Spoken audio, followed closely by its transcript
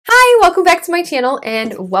Welcome back to my channel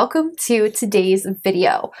and welcome to today's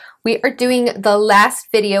video. We are doing the last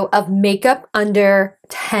video of makeup under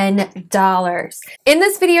 $10. In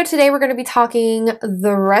this video today, we're going to be talking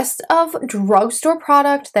the rest of drugstore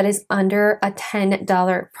product that is under a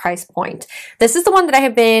 $10 price point. This is the one that I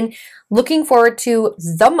have been looking forward to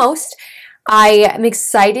the most. I am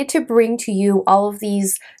excited to bring to you all of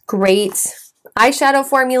these great eyeshadow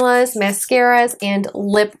formulas, mascaras, and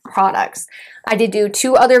lip products. I did do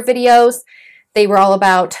two other videos. They were all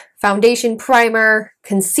about foundation, primer,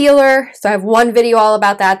 concealer. So I have one video all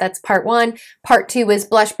about that. That's part one. Part two is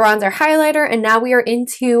blush, bronzer, highlighter. And now we are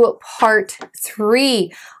into part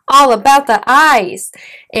three, all about the eyes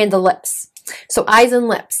and the lips. So eyes and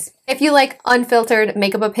lips. If you like unfiltered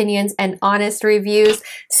makeup opinions and honest reviews,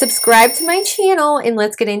 subscribe to my channel and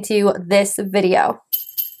let's get into this video.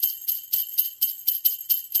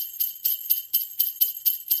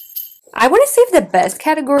 I want to save the best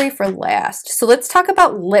category for last. So let's talk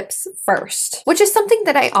about lips first, which is something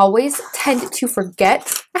that I always tend to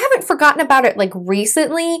forget. I haven't forgotten about it like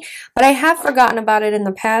recently, but I have forgotten about it in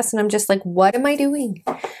the past and I'm just like, what am I doing?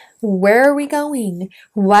 Where are we going?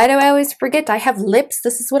 Why do I always forget? I have lips.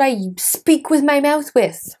 This is what I speak with my mouth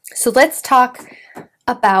with. So let's talk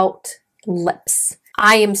about lips.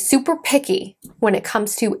 I am super picky when it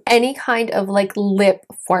comes to any kind of like lip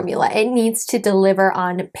formula. It needs to deliver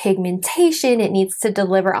on pigmentation, it needs to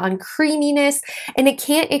deliver on creaminess, and it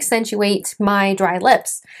can't accentuate my dry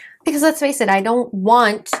lips. Because let's face it, I don't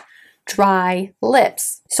want dry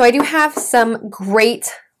lips. So I do have some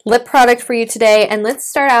great lip product for you today, and let's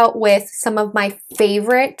start out with some of my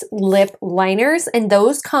favorite lip liners, and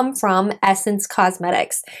those come from Essence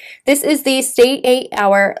Cosmetics. This is the Stay 8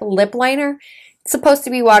 Hour Lip Liner. It's supposed to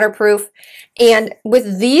be waterproof, and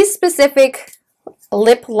with these specific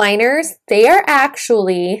lip liners, they are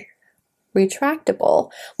actually retractable,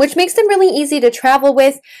 which makes them really easy to travel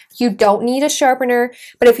with. You don't need a sharpener,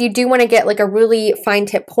 but if you do want to get like a really fine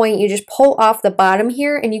tip point, you just pull off the bottom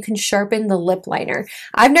here and you can sharpen the lip liner.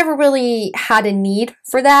 I've never really had a need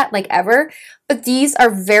for that, like ever, but these are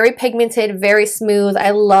very pigmented, very smooth. I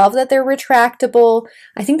love that they're retractable.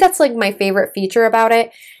 I think that's like my favorite feature about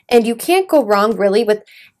it. And you can't go wrong really with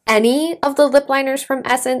any of the lip liners from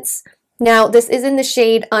Essence. Now, this is in the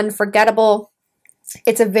shade Unforgettable.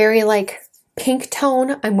 It's a very like pink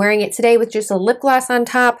tone. I'm wearing it today with just a lip gloss on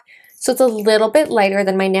top. So it's a little bit lighter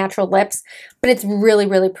than my natural lips, but it's really,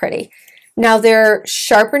 really pretty. Now, their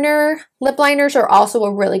sharpener lip liners are also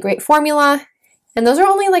a really great formula. And those are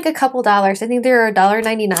only like a couple dollars. I think they're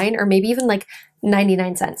 $1.99 or maybe even like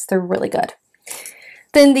 99 cents. They're really good.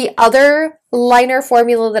 Then the other liner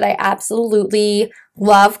formula that I absolutely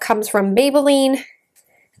love comes from Maybelline.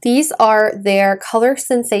 These are their Color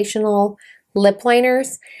Sensational lip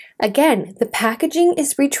liners. Again, the packaging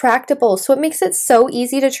is retractable, so it makes it so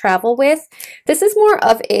easy to travel with. This is more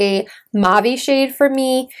of a mauve shade for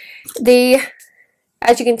me.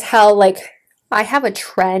 As you can tell, like I have a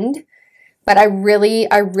trend, but I really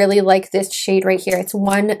like this shade right here. It's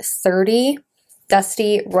 130.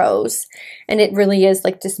 Dusty Rose, and it really is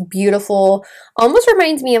like this beautiful, almost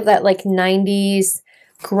reminds me of that like 90s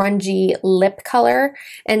grungy lip color.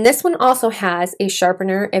 And this one also has a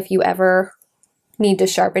sharpener if you ever need to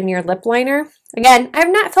sharpen your lip liner. Again,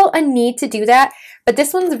 I've not felt a need to do that, but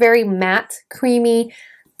this one's very matte, creamy.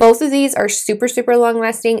 Both of these are super, super long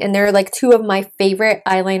lasting, and they're like two of my favorite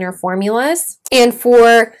eyeliner formulas. And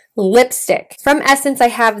for lipstick, from Essence, I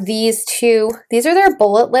have these two. These are their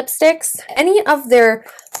bullet lipsticks. Any of their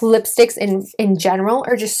lipsticks in general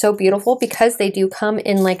are just so beautiful because they do come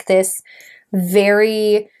in like this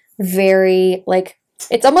very, very like,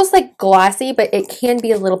 it's almost like glossy, but it can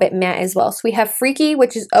be a little bit matte as well. So we have Freaky,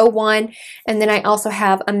 which is 01, and then I also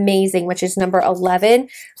have Amazing, which is number 11.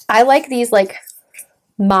 I like these like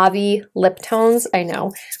mauve lip tones. I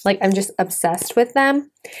know, like I'm just obsessed with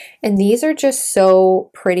them, and these are just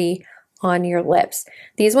so pretty on your lips.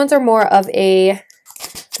 These ones are more of a,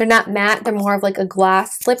 they're not matte, they're more of like a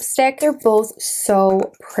gloss lipstick. They're both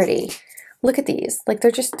so pretty. Look at these, like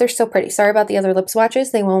they're so pretty. Sorry about the other lip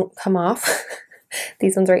swatches, they won't come off.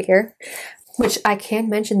 These ones right here, which I can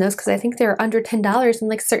mention those because I think they're under $10 in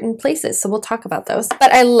like certain places, so we'll talk about those.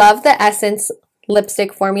 But I love the Essence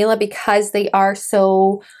lipstick formula because they are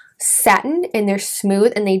so satin and they're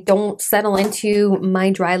smooth and they don't settle into my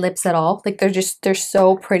dry lips at all. Like they're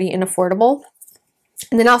so pretty and affordable.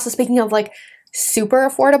 And then also, speaking of like super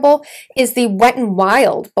affordable, is the Wet n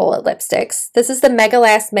Wild bullet lipsticks. This is the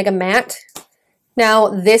MegaLast Mega Matte. Now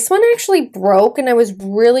this one actually broke and I was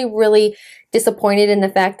really disappointed in the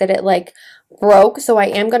fact that it like broke, so I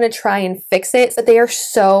am going to try and fix it. But they are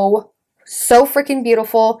so So freaking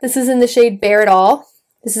beautiful. This is in the shade Bare It All.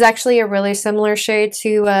 This is actually a really similar shade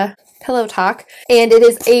to Pillow Talk. And it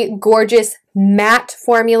is a gorgeous matte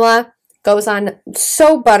formula. Goes on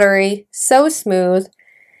so buttery, so smooth.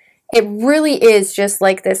 It really is just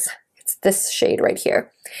like this. It's this shade right here.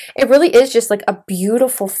 It really is just like a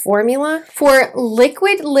beautiful formula. For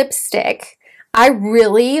liquid lipstick, I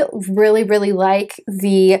really like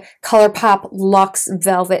the ColourPop Luxe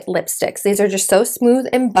Velvet lipsticks. These are just so smooth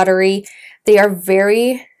and buttery. They are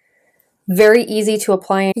very easy to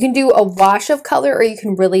apply. You can do a wash of color or you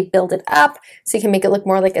can really build it up. So you can make it look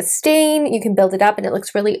more like a stain. You can build it up and it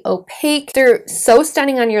looks really opaque. They're so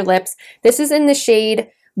stunning on your lips. This is in the shade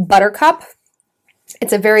Buttercup.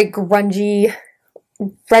 It's a very grungy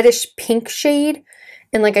reddish pink shade.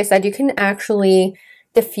 And like I said, you can actually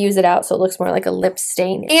diffuse it out so it looks more like a lip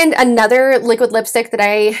stain. And another liquid lipstick that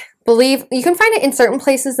I believe you can find it in certain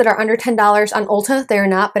places that are under $10. On Ulta, they're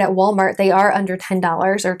not, but at Walmart, they are under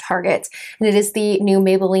 $10 or Target. And it is the new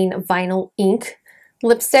Maybelline Vinyl Ink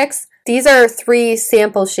lipsticks. These are 3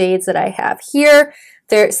 sample shades that I have here.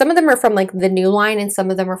 Some of them are from like the new line and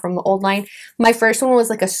some of them are from the old line. My first one was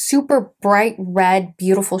like a super bright red,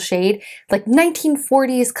 beautiful shade, like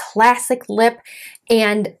 1940s classic lip.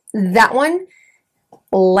 And that one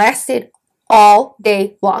lasted all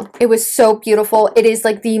day long. It was so beautiful. It is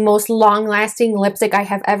like the most long-lasting lipstick I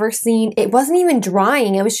have ever seen. It wasn't even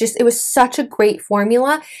drying. It was such a great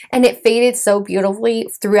formula and it faded so beautifully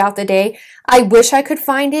throughout the day. I wish I could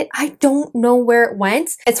find it. I don't know where it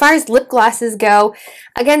went. As far as lip glosses go,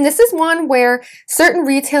 again, this is one where certain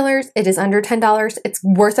retailers, it is under $10. It's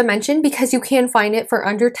worth a mention because you can find it for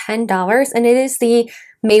under $10 and it is the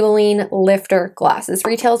Maybelline Lifter Glosses.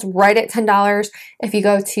 Retails right at $10 if you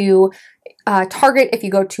go to Target, if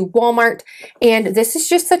you go to Walmart. And this is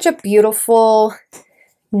just such a beautiful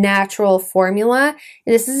natural formula.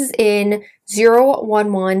 This is in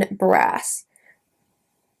 011 Brass.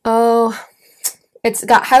 Oh, it's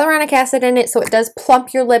got hyaluronic acid in it, so it does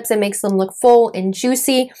plump your lips and makes them look full and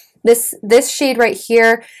juicy. This shade right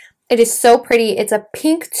here, it is so pretty. It's a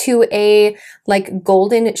pink to a like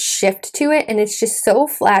golden shift to it, and it's just so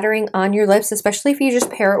flattering on your lips, especially if you just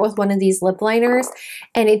pair it with one of these lip liners.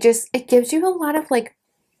 And it gives you a lot of like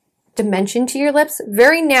dimension to your lips.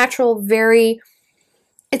 Very natural,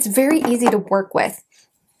 it's very easy to work with.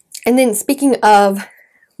 And then speaking of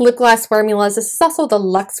lip gloss formulas, this is also the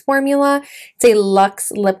Luxe formula. It's a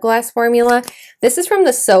Luxe lip gloss formula. This is from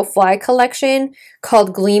the So Fly collection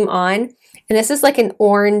called Gleam On. And this is like an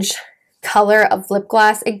orange color of lip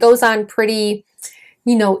gloss. It goes on pretty,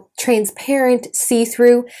 you know, transparent,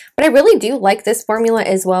 see-through. But I really do like this formula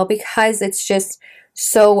as well because it's just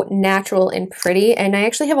so natural and pretty. And I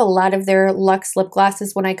actually have a lot of their Luxe lip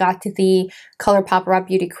glosses when I got to the ColourPop Raw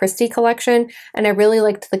Beauty Christie collection. And I really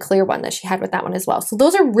liked the clear one that she had with that one as well. So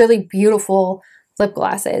those are really beautiful lip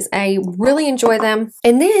glosses. I really enjoy them.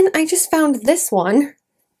 And then I just found this one.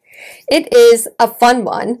 It is a fun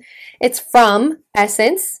one. It's from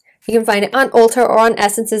Essence. You can find it on Ulta or on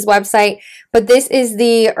Essence's website. But this is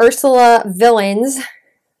the Ursula Villains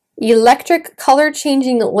Electric Color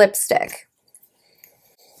Changing Lipstick.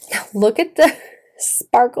 Now look at the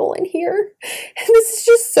sparkle in here. This is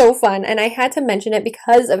just so fun. And I had to mention it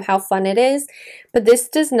because of how fun it is. But this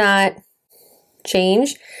does not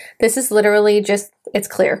change. This is literally just, it's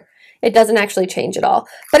clear. It doesn't actually change at all.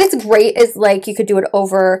 But it's great as like you could do it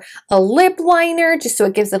over a lip liner just so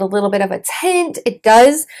it gives it a little bit of a tint. It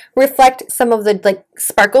does reflect some of the like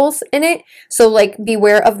sparkles in it. So like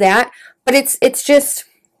beware of that. But it's just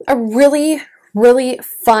a really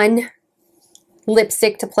fun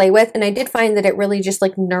lipstick to play with. And I did find that it really just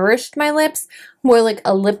like nourished my lips more like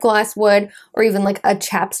a lip gloss would, or even like a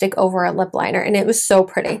chapstick over a lip liner. And it was so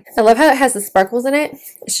pretty. I love how it has the sparkles in it.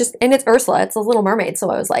 It's just, and it's Ursula. It's a Little Mermaid. So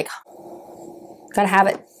I was like, gotta have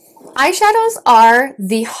it. Eyeshadows are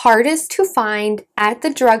the hardest to find at the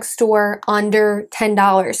drugstore under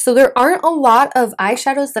 $10. So there aren't a lot of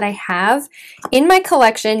eyeshadows that I have in my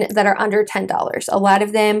collection that are under $10. A lot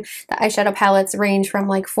of them, the eyeshadow palettes range from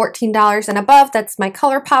like $14 and above. That's my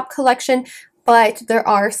ColourPop collection. But there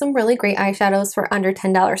are some really great eyeshadows for under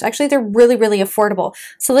 $10. Actually, they're really affordable.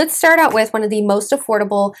 So let's start out with one of the most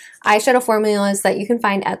affordable eyeshadow formulas that you can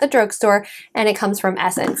find at the drugstore, and it comes from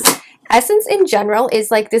Essence. Essence in general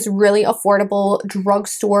is like this really affordable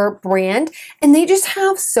drugstore brand, and they just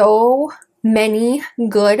have so many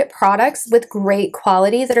good products with great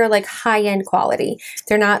quality that are like high-end quality.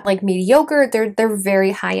 They're not like mediocre, they're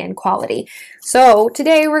very high-end quality. So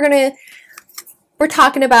today we're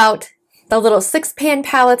talking about the little 6-pan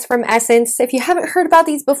palettes from Essence. If you haven't heard about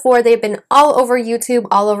these before, they've been all over YouTube,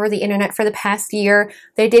 all over the internet for the past year.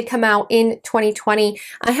 They did come out in 2020.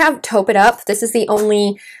 I have Taupe It Up. This is the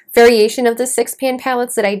only variation of the 6-pan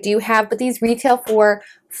palettes that I do have, but these retail for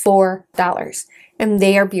 $4 and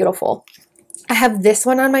they are beautiful. I have this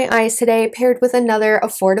one on my eyes today paired with another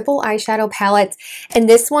affordable eyeshadow palette, and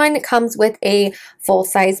this one comes with a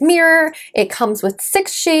full-size mirror. It comes with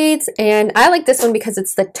 6 shades, and I like this one because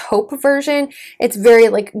it's the taupe version. It's very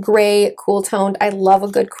like gray, cool toned. I love a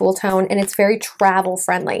good cool tone, and it's very travel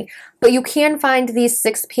friendly. But you can find these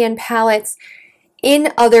 6-pan palettes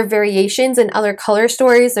in other variations and other color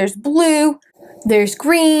stories. There's blue, there's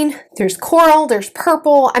green, there's coral, there's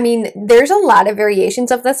purple. I mean, there's a lot of variations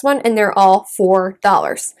of this one, and they're all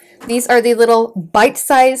 $4. These are the little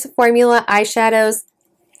bite-size formula eyeshadows.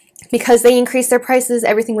 Because they increased their prices,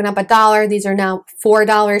 everything went up $1. These are now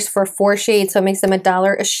 $4 for 4 shades, so it makes them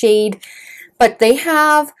 $1 a shade. But they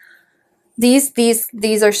have these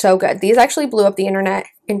are so good. These actually blew up the internet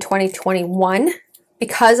in 2021.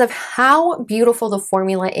 Because of how beautiful the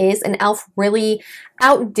formula is, and e.l.f. really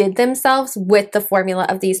outdid themselves with the formula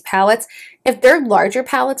of these palettes. If their larger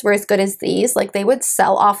palettes were as good as these, like they would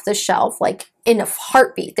sell off the shelf like in a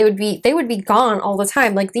heartbeat. They would be gone all the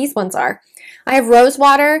time like these ones are. I have Rose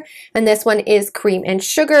Water, and this one is Cream and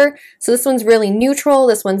Sugar. So this one's really neutral.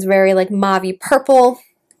 This one's very like mauve-y purple.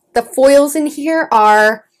 The foils in here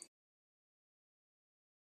are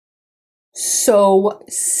so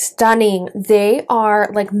stunning. They are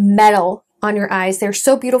like metal on your eyes. They're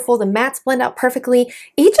so beautiful. The mattes blend out perfectly.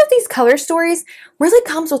 Each of these color stories really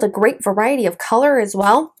comes with a great variety of color as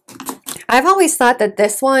well. I've always thought that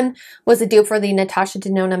this one was a dupe for the Natasha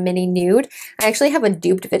Denona Mini Nude. I actually have a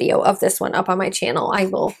duped video of this one up on my channel. I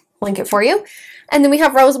will link it for you. And then we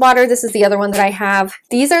have Rose Water. This is the other one that I have.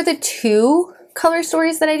 These are the 2 color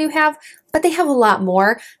stories that I do have, but they have a lot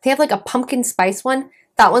more. They have like a pumpkin spice one.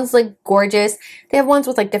 That one's like gorgeous. They have ones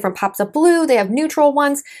with like different pops of blue. They have neutral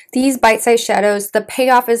ones. These bite-sized shadows, the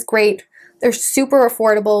payoff is great. They're super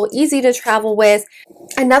affordable, easy to travel with.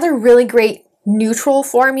 Another really great neutral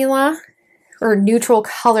formula or neutral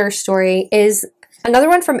color story is another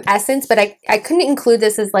one from Essence, but I couldn't include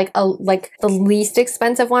this as like the least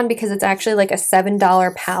expensive one because it's actually like a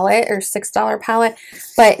 $7 palette or $6 palette.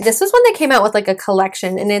 But this was one that came out with like a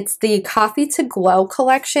collection, and it's the Coffee to Glow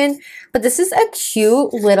collection. But this is a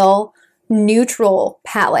cute little neutral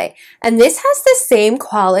palette, and this has the same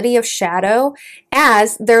quality of shadow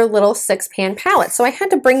as their little 6-pan palette. So I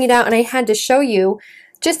had to bring it out and I had to show you,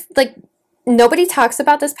 just like nobody talks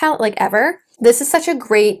about this palette like ever. This is such a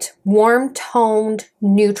great warm toned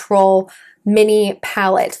neutral mini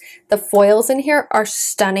palette. The foils in here are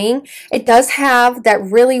stunning. It does have that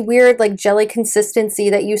really weird like jelly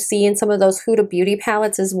consistency that you see in some of those Huda Beauty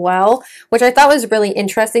palettes as well, which I thought was really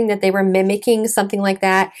interesting that they were mimicking something like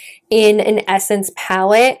that in an Essence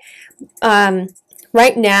palette.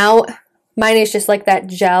 Right now mine is just like that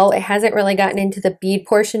gel. It hasn't really gotten into the bead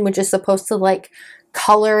portion, which is supposed to like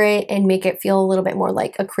color it and make it feel a little bit more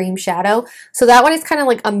like a cream shadow. So that one is kind of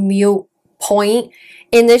like a mute point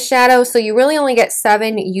in this shadow. So you really only get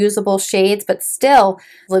 7 usable shades, but still,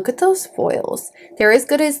 look at those foils. They're as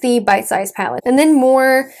good as the bite-size palette. And then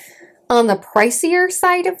more on the pricier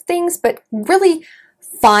side of things, but really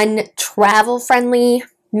fun, travel-friendly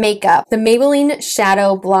makeup. The Maybelline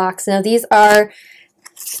Shadow Blocks. Now these are,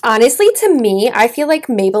 honestly to me, I feel like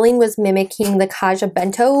Maybelline was mimicking the Kaja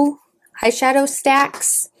Bento eyeshadow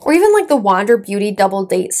stacks, or even like the Wander Beauty Double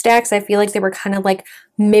Date stacks. I feel like they were kind of like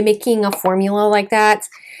mimicking a formula like that.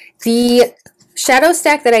 The shadow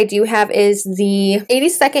stack that I do have is the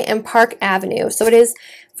 82nd and Park Avenue. So it is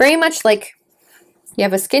very much like you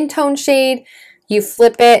have a skin tone shade, you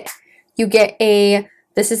flip it, you get a,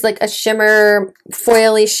 this is like a shimmer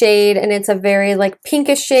foily shade, and it's a very like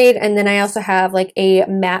pinkish shade, and then I also have like a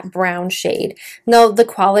matte brown shade. Now the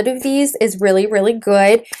quality of these is really, really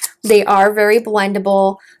good. They are very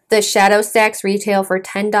blendable. The shadow stacks retail for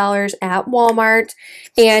 $10 at Walmart,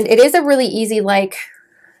 and it is a really easy like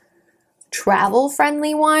travel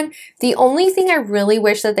friendly one. The only thing I really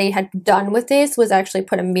wish that they had done with this was actually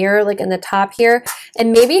put a mirror like in the top here,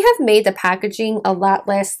 and maybe have made the packaging a lot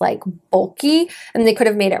less like bulky, and they could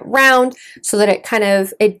have made it round so that it kind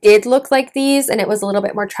of, it did look like these and it was a little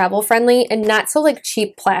bit more travel friendly and not so like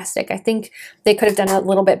cheap plastic. I think they could have done a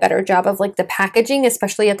little bit better job of like the packaging,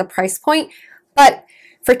 especially at the price point. But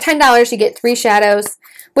for $10 you get 3 shadows,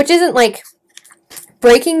 which isn't like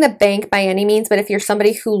breaking the bank by any means, but if you're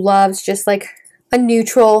somebody who loves just like a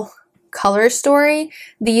neutral color story,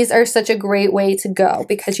 these are such a great way to go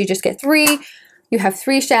because you just get 3 You have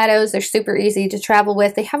 3 shadows. They're super easy to travel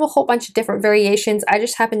with. They have a whole bunch of different variations. I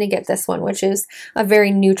just happened to get this one, which is a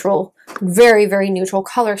very neutral, very, very neutral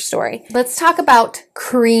color story. Let's talk about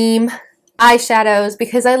cream eyeshadows,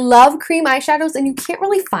 because I love cream eyeshadows and you can't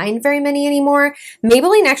really find very many anymore.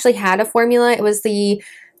 Maybelline actually had a formula. It was the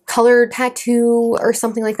Color Tattoo or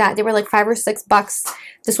something like that. They were like $5 or $6.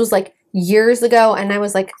 This was like years ago, and I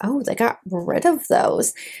was like, oh, they got rid of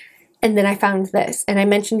those. And then I found this, and I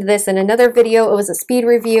mentioned this in another video. It was a speed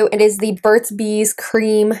review. It is the Burt's Bees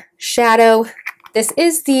Cream Shadow. This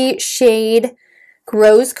is the shade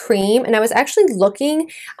Rose Cream, and I was actually looking.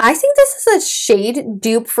 I think this is a shade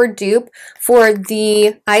dupe for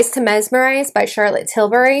the Eyes to Mesmerize by Charlotte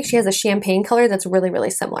Tilbury. She has a champagne color that's really, really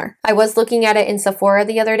similar. I was looking at it in Sephora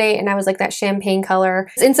the other day, and I was like, that champagne color.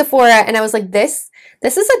 It's in Sephora, and I was like, this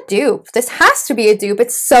is a dupe. This has to be a dupe.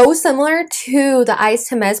 It's so similar to the Eyes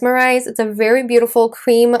to Mesmerize. It's a very beautiful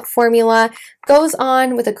cream formula. Goes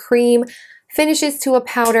on with a cream, finishes to a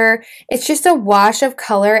powder. It's just a wash of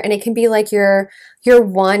color, and it can be like your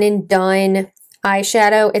one and done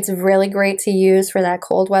eyeshadow. It's really great to use for that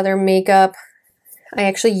cold weather makeup. I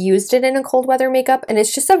actually used it in a cold weather makeup, and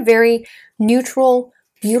it's just a very neutral,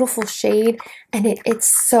 beautiful shade, and it's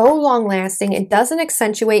so long lasting. It doesn't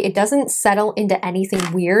accentuate, it doesn't settle into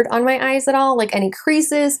anything weird on my eyes at all, like any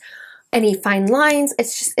creases, any fine lines.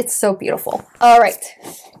 It's so beautiful. All right,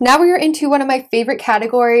 now we are into one of my favorite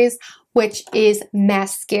categories, which is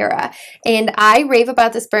mascara. And I rave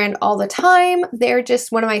about this brand all the time. They're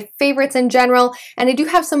just one of my favorites in general. And I do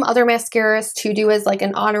have some other mascaras to do as like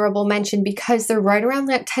an honorable mention because they're right around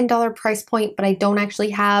that $10 price point, but I don't actually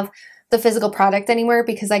have the physical product anymore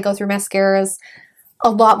because I go through mascaras a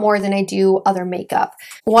lot more than I do other makeup.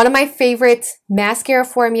 One of my favorite mascara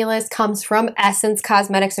formulas comes from Essence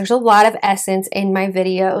Cosmetics. There's a lot of Essence in my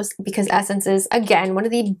videos because Essence is, again, one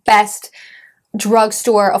of the best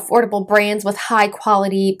drugstore affordable brands with high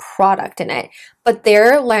quality product in it. But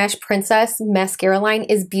their Lash Princess mascara line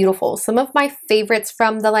is beautiful. Some of my favorites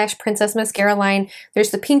from the Lash Princess mascara line,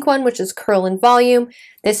 there's the pink one, which is Curl and Volume.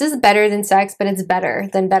 This is Better Than Sex, but it's better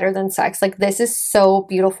than sex. Like, this is so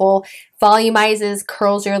beautiful. Volumizes,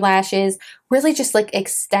 curls your lashes, really just like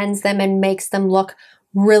extends them and makes them look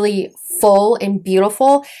really full and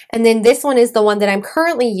beautiful. And then this one is the one that I'm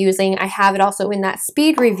currently using. I have it also in that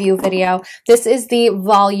speed review video. This is the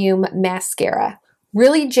Volume Mascara.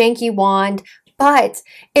 Really janky wand, but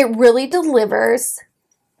it really delivers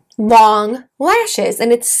long lashes,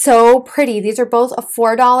 and it's so pretty. These are both a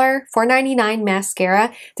 $4.99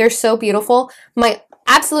 mascara. They're so beautiful. My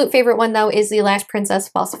absolute favorite one though is the Lash Princess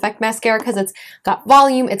False Effect Mascara because it's got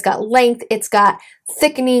volume, it's got length, it's got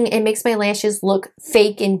thickening. It makes my lashes look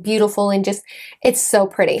fake and beautiful, and just, it's so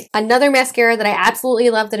pretty. Another mascara that I absolutely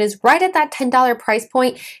love that is right at that $10 price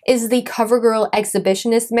point is the CoverGirl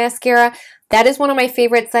Exhibitionist Mascara. That is one of my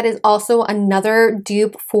favorites. That is also another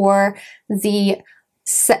dupe for the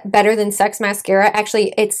Better Than Sex mascara.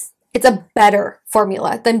 Actually, it's a better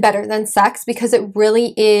formula than Better Than Sex because it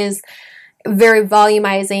really is very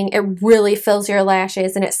volumizing. It really fills your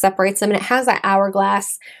lashes and it separates them, and it has that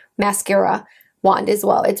hourglass mascara wand as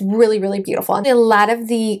well. It's really, really beautiful. And a lot of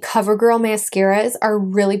the CoverGirl mascaras are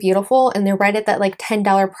really beautiful, and they're right at that like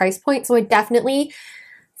 $10 price point. So I definitely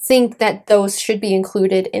think that those should be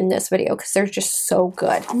included in this video because they're just so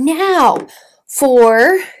good. Now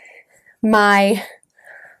for my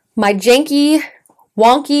janky,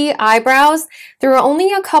 wonky eyebrows, there are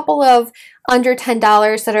only a couple of under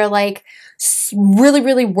 $10 that are like really,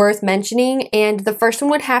 really worth mentioning, and the first one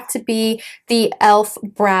would have to be the e.l.f.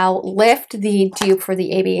 Brow Lift, the dupe for the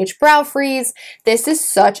ABH Brow Freeze. This is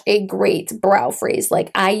such a great brow freeze. Like,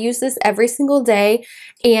 I use this every single day,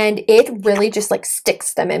 and it really just like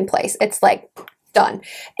sticks them in place. It's like done,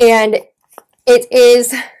 and it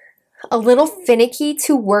is a little finicky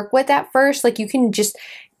to work with at first. Like, you can just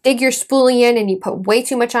dig your spoolie in and you put way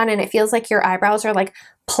too much on, and it feels like your eyebrows are like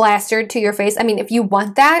plastered to your face. I mean, if you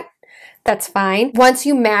want that, that's fine. Once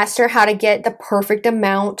you master how to get the perfect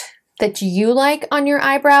amount that you like on your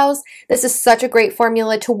eyebrows, this is such a great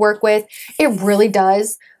formula to work with. It really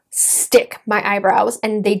does stick my eyebrows,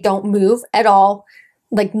 and they don't move at all.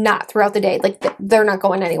 Like, not throughout the day. Like, they're not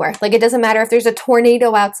going anywhere. Like, it doesn't matter if there's a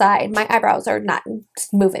tornado outside. My eyebrows are not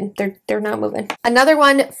moving. They're not moving. Another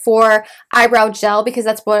one for eyebrow gel, because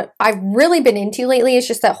that's what I've really been into lately, is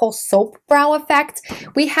just that whole soap brow effect.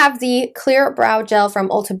 We have the Clear Brow Gel from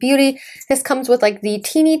Ulta Beauty. This comes with like the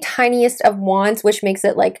teeny tiniest of wands, which makes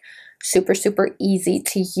it like super, super easy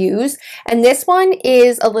to use. And this one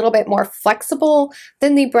is a little bit more flexible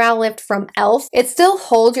than the Brow Lift from e.l.f. It still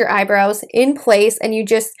holds your eyebrows in place, and you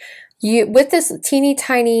with this teeny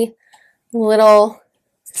tiny little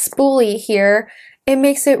spoolie here, it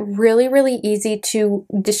makes it really, really easy to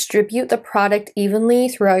distribute the product evenly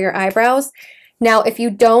throughout your eyebrows. Now, if you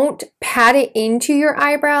don't pat it into your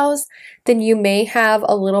eyebrows, then you may have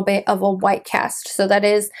a little bit of a white cast. So that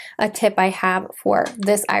is a tip I have for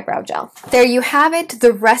this eyebrow gel. There you have it,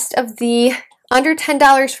 the rest of the under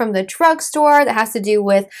 $10 from the drugstore that has to do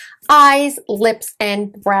with eyes, lips,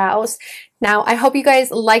 and brows. Now, I hope you guys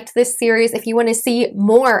liked this series. If you want to see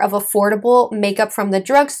more of affordable makeup from the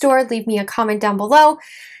drugstore, leave me a comment down below.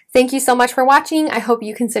 Thank you so much for watching. I hope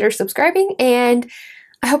you consider subscribing, and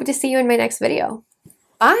I hope to see you in my next video.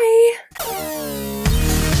 Bye!